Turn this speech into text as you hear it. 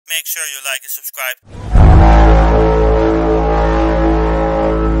make sure you like and subscribe.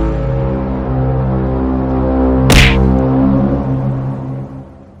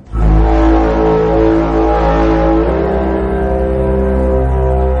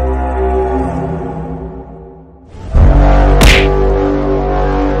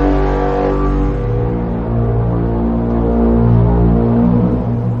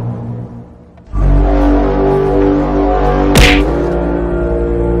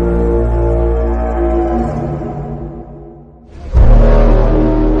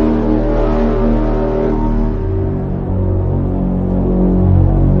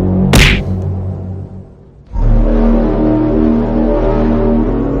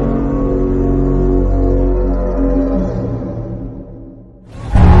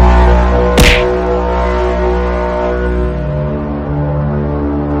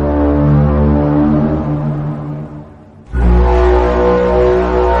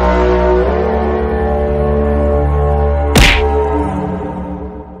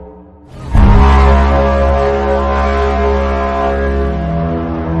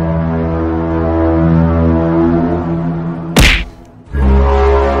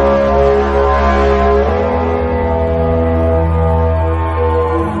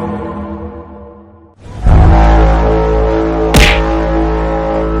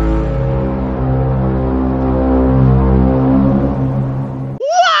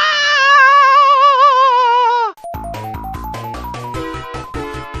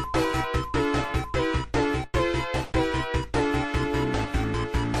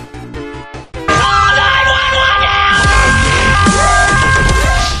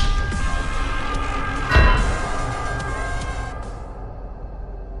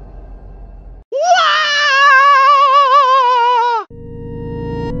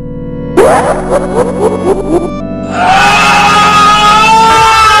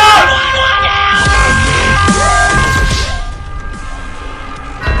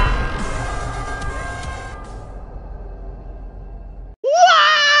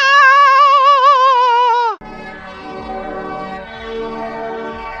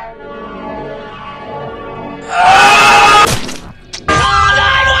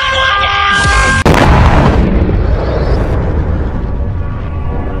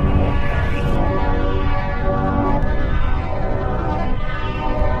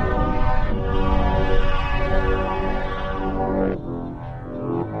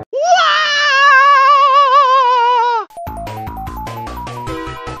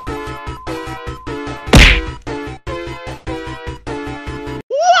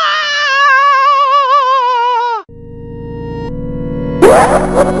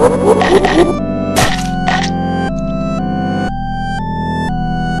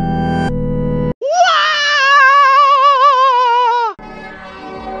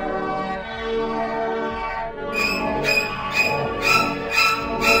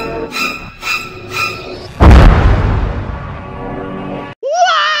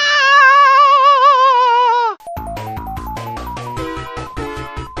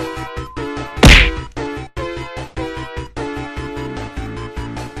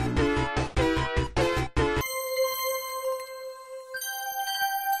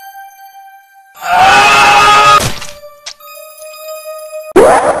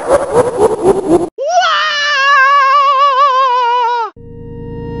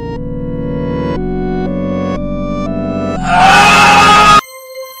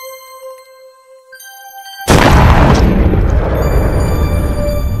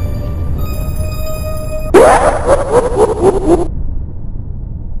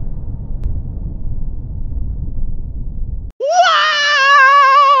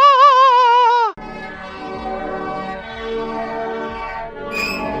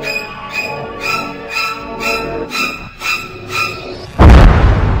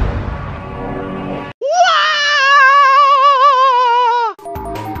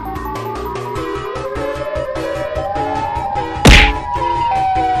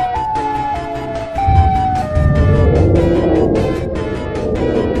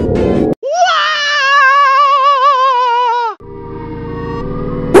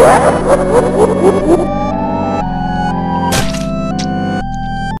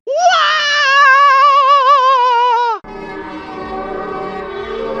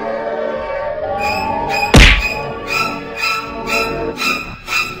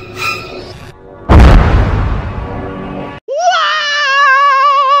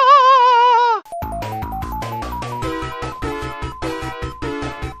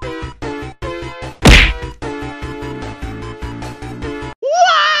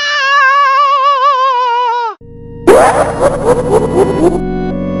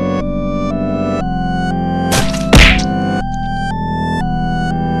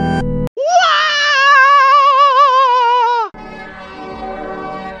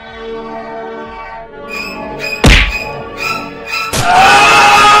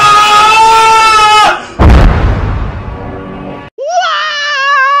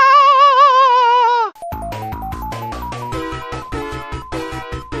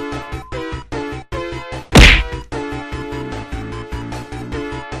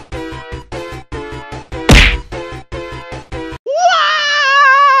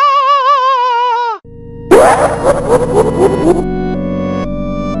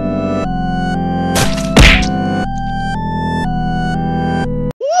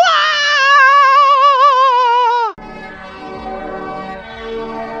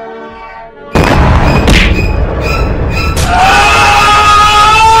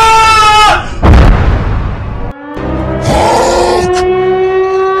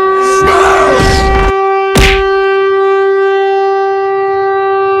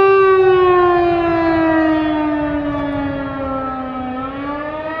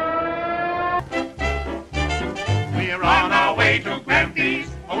 Grampy's,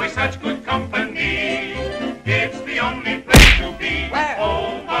 always such good company. It's the only place to be. Where?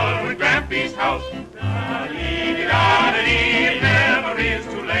 Over at Grampy's house. Da-dee-dee-da-dee, it never is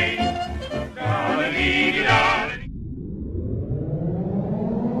too late. Da-dee-dee-da-dee.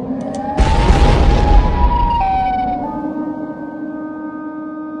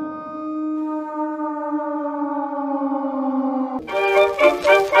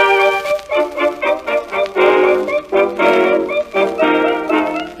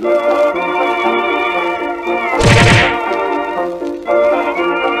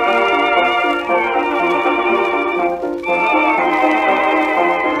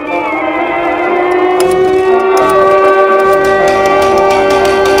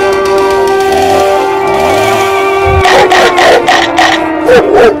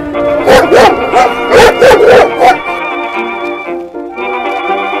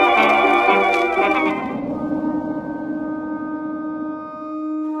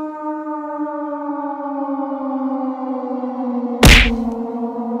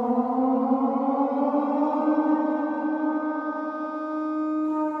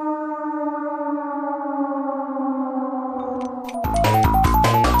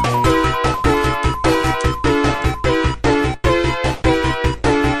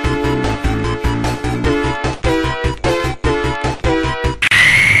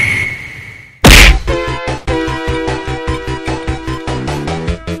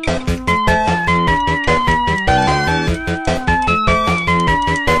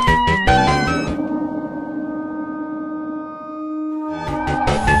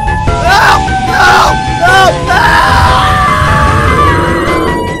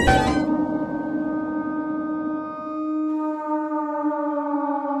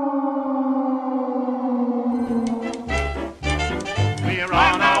 We're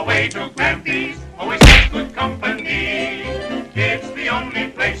on our way to Grampy's, always such good company. It's the only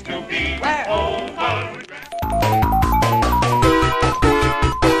place to be. Where? Over at Grampy's.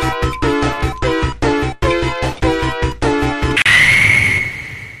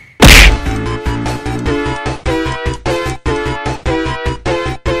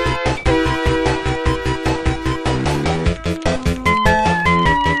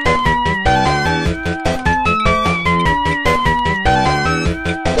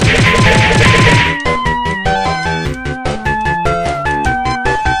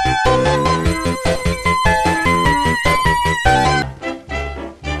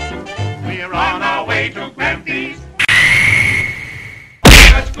 We're on our way to Grampy's.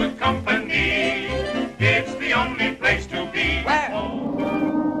 Such good company. It's the only place to be. Where?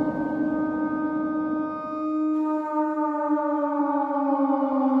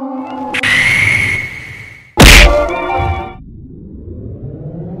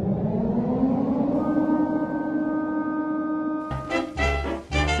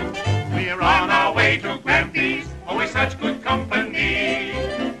 We're on our way to Grampy's. Always such good company.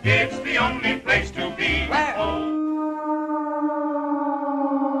 It's the only place to be. Where?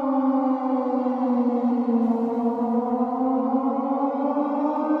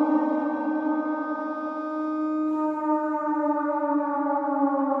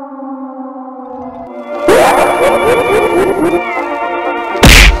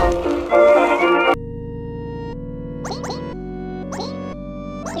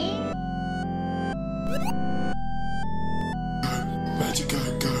 Magic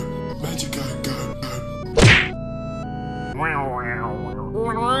gun, gun, magic gun, gun, gun.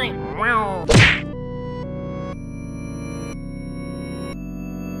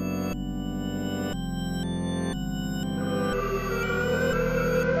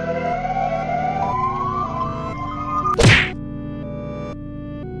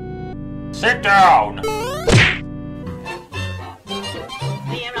 Sit down! We're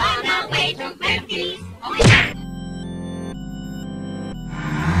on our way to Grampy's.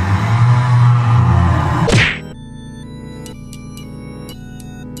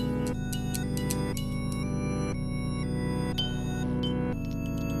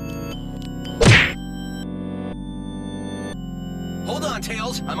 Hold on,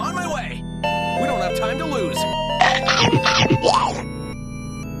 Tails. I'm on my way. We don't have time to lose.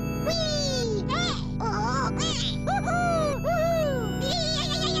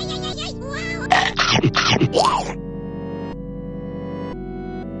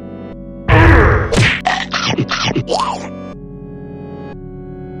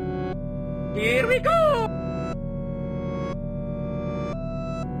 Here we go!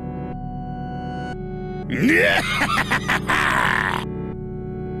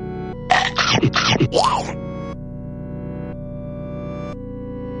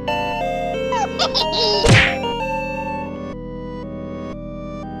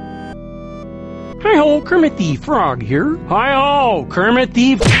 Hi-ho, Kermit the Frog here. Hi-ho, Kermit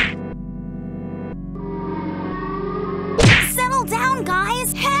the... Settle down,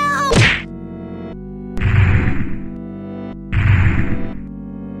 guys! Help!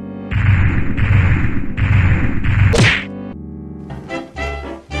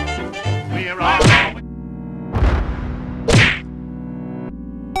 We're on our way.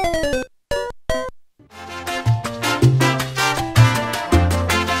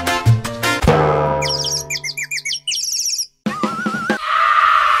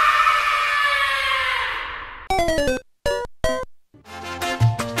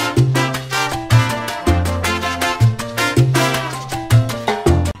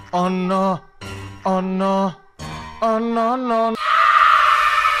 Oh no. Oh no. Oh no, no.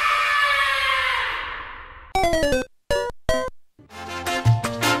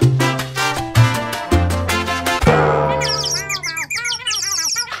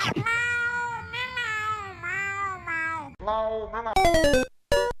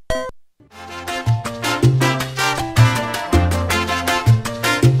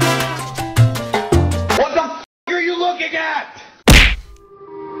 What the f are you looking at?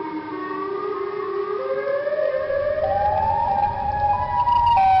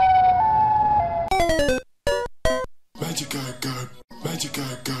 Magic eye god, magic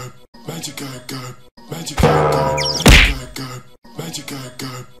eye god, magic eye god, magic eye god, magic eye god, magic eye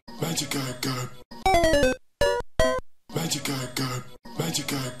god, magic eye god, magic eye god,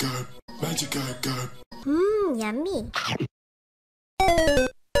 magic eye god, magic eye god. Yummy.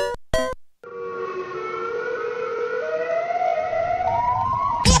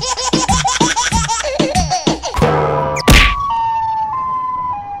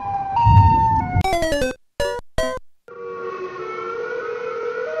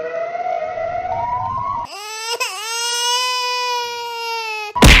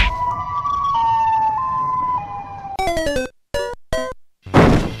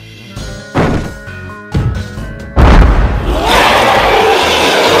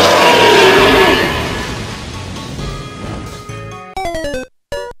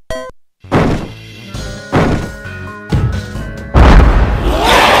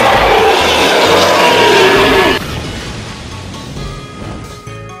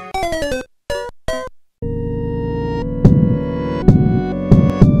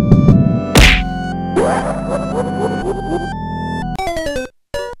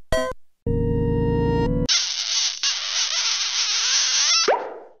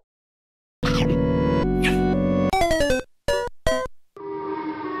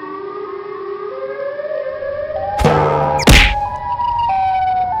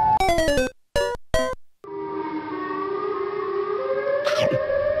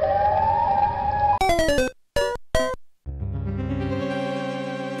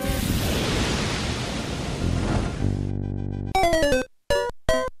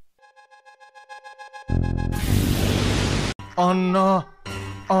 Oh no.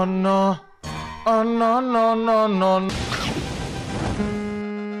 Oh no. Oh no, no, no, no.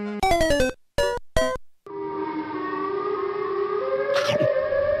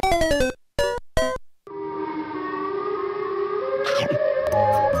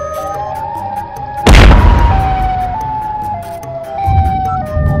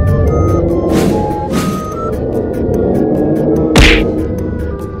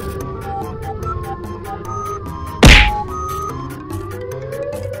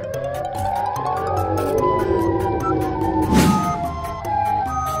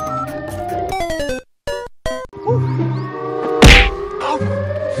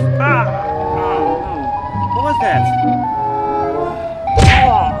 What was that?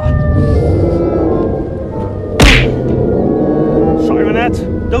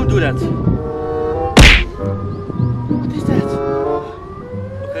 Siren, don't do that. What is that?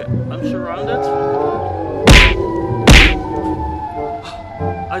 Okay, I'm surrounded.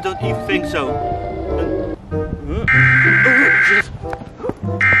 I don't even think so. Oh, shit.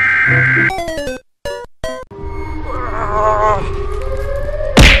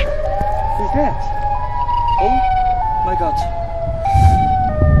 Who's that? Oh my god.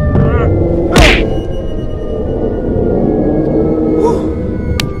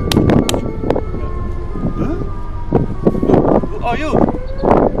 Huh? Who are you?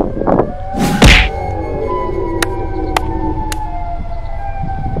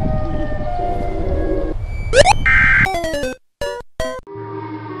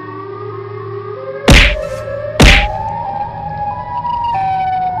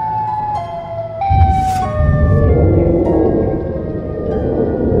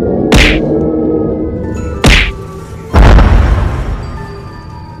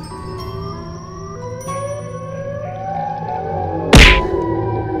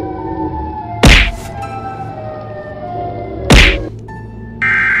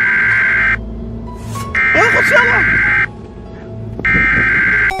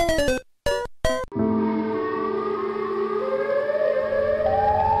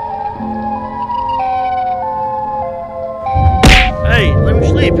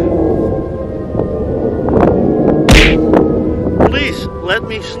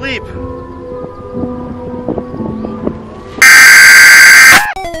 Hey, sleep.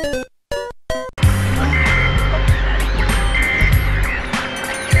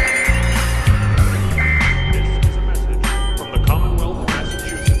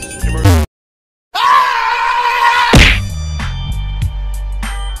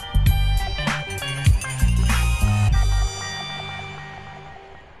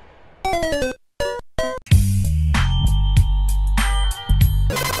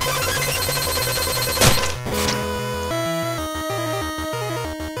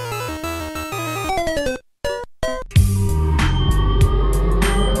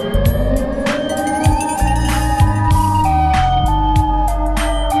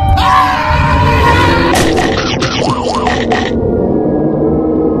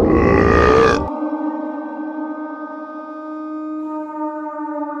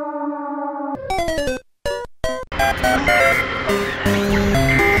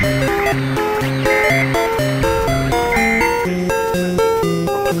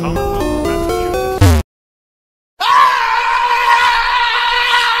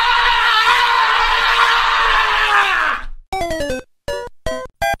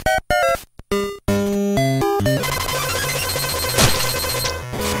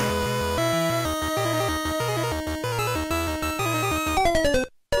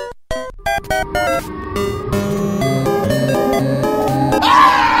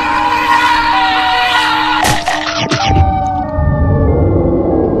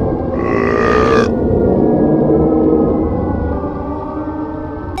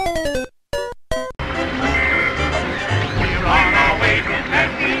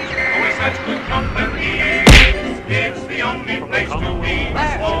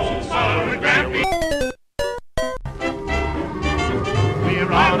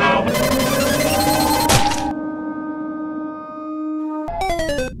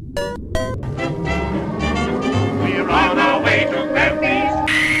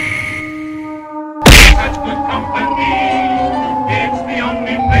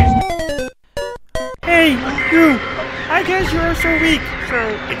 Hey, you! I guess you're so weak, so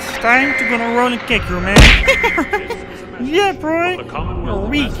it's time to gonna run and kick you, man. Yeah, bro. You're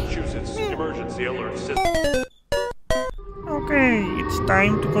weak. Emergency alert system. Okay, it's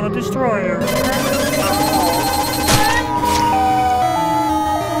time to gonna destroy you.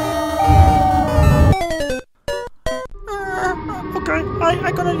 Okay,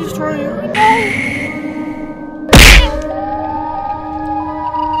 I gonna destroy you. No!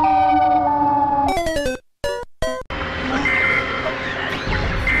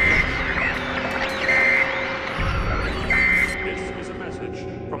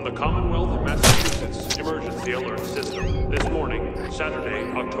 From the Commonwealth of Massachusetts Emergency Alert System. This morning,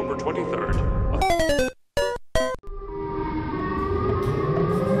 Saturday, October 23rd.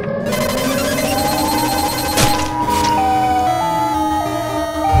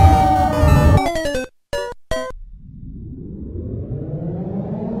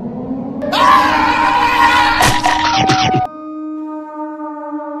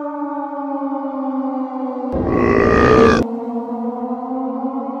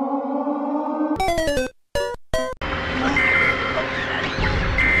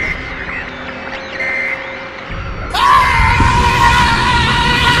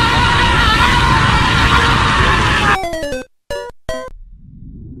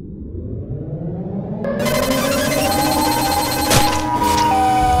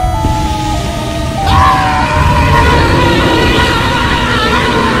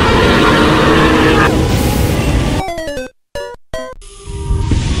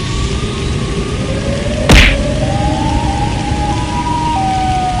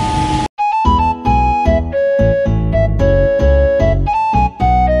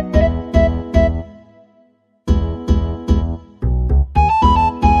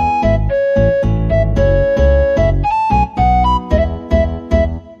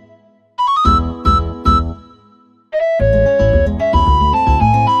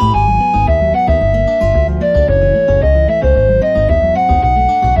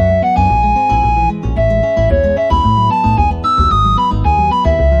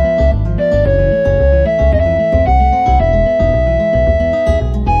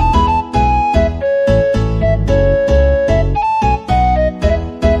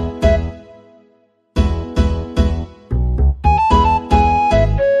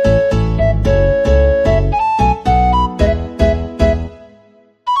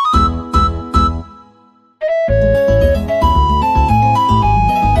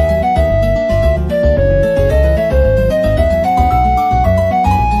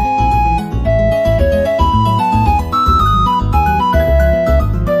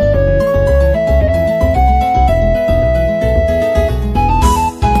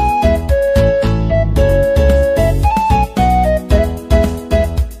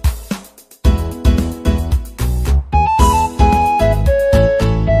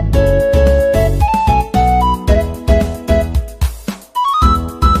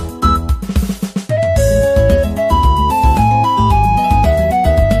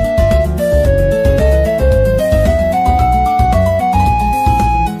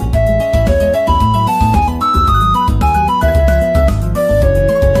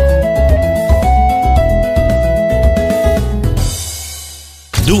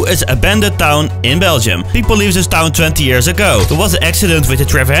 Doe is an abandoned town in Belgium. People leave this town 20 years ago. There was an accident with the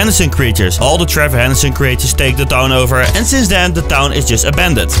Trevor Henderson creatures. All the Trevor Henderson creatures take the town over, and since then the town is just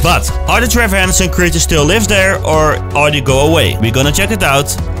abandoned. But are the Trevor Henderson creatures still live there, or are they go away? We're gonna check it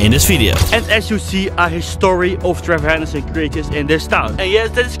out in this video. And as you see, a history of Trevor Henderson creatures in this town. And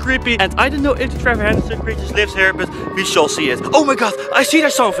yes, that is creepy. And I don't know if the Trevor Henderson creatures lives here, but we shall see it. Oh my god, I see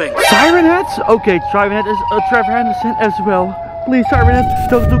there's something. Siren heads? Okay, Siren head is a Trevor Henderson as well. Please, Siren head,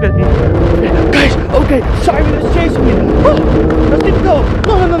 don't look at me. Guys, okay, Siren is chasing me. Oh, let's keep going.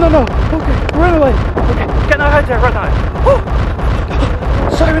 No. Okay, run away. Okay, can I hide there right now? Oh,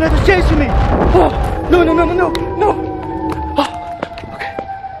 Siren head is chasing me. Oh, no. Oh, okay.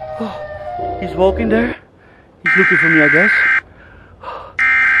 Oh, he's walking there. He's looking for me, I guess. Oh,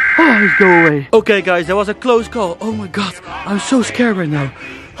 let's go away. Okay, guys, that was a close call. Oh my god, I'm so scared right now.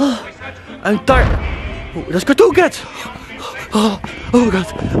 Oh, I'm tired. Oh, that's Cartoon Cat. Oh my god.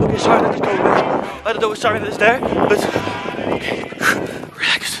 Okay, Siren, let's go away. I don't know if Siren is there, but okay,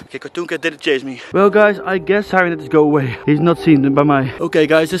 relax. Okay, Cartoon Cat didn't chase me. Well, guys, I guess Siren just go away. He's not seen by my. Okay,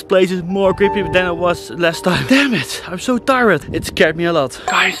 guys, this place is more creepy than it was last time. Damn it, I'm so tired. It scared me a lot.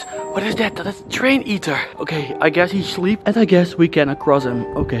 Guys, what is that? That's a train eater. Okay, I guess he's asleep, and I guess we cannot cross him.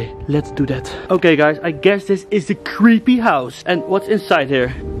 Okay, let's do that. Okay, guys, I guess this is the creepy house. And what's inside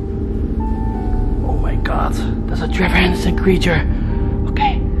here? Oh my god, that's a Trevor Henderson creature.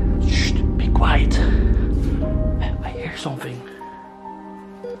 Okay, shh, be quiet. I hear something.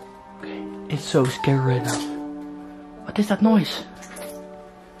 Okay, it's so scary right now. What is that noise?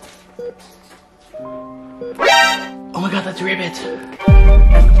 Oh my god, that's a rabbit.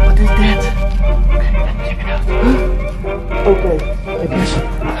 And what is that? Okay, let's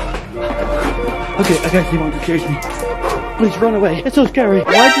check it out. Okay, I guess he wants to chase me. Please run away. It's so scary.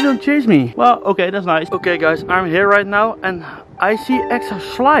 Why you don't chase me? Well, okay, that's nice. Okay, guys, I'm here right now and I see X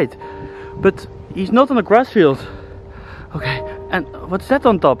slide. But he's not on the grass field. Okay, and what's that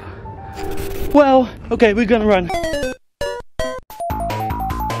on top? Well, okay, we're gonna run.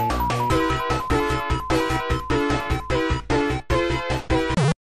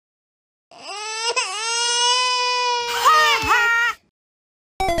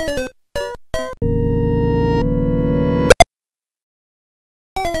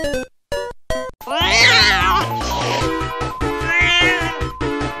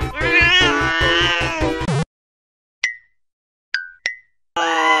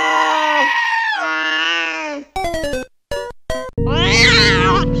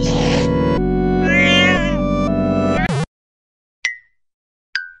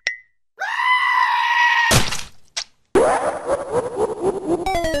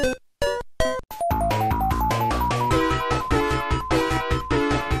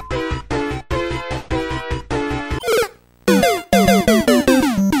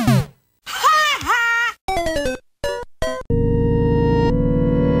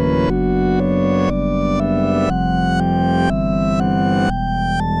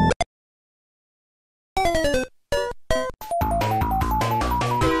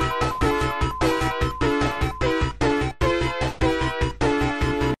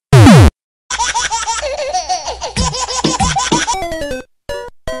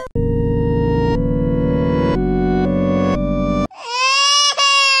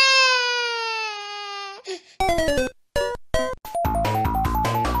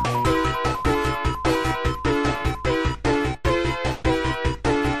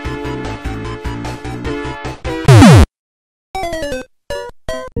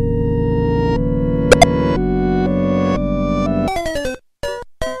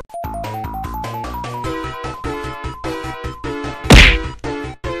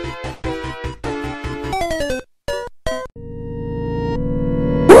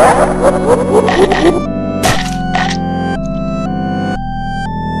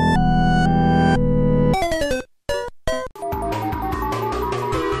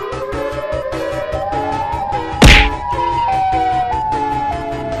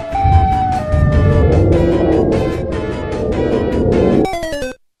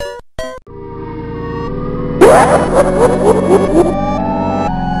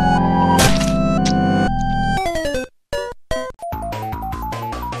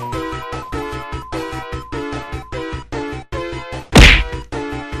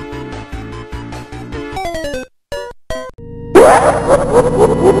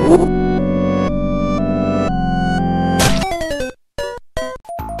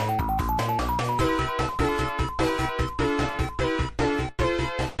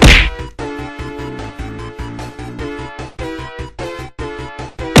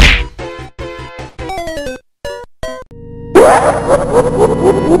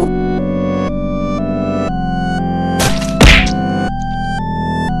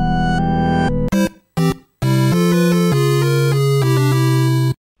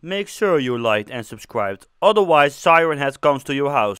 make sure you liked and subscribed. Otherwise, Siren Head comes to your house.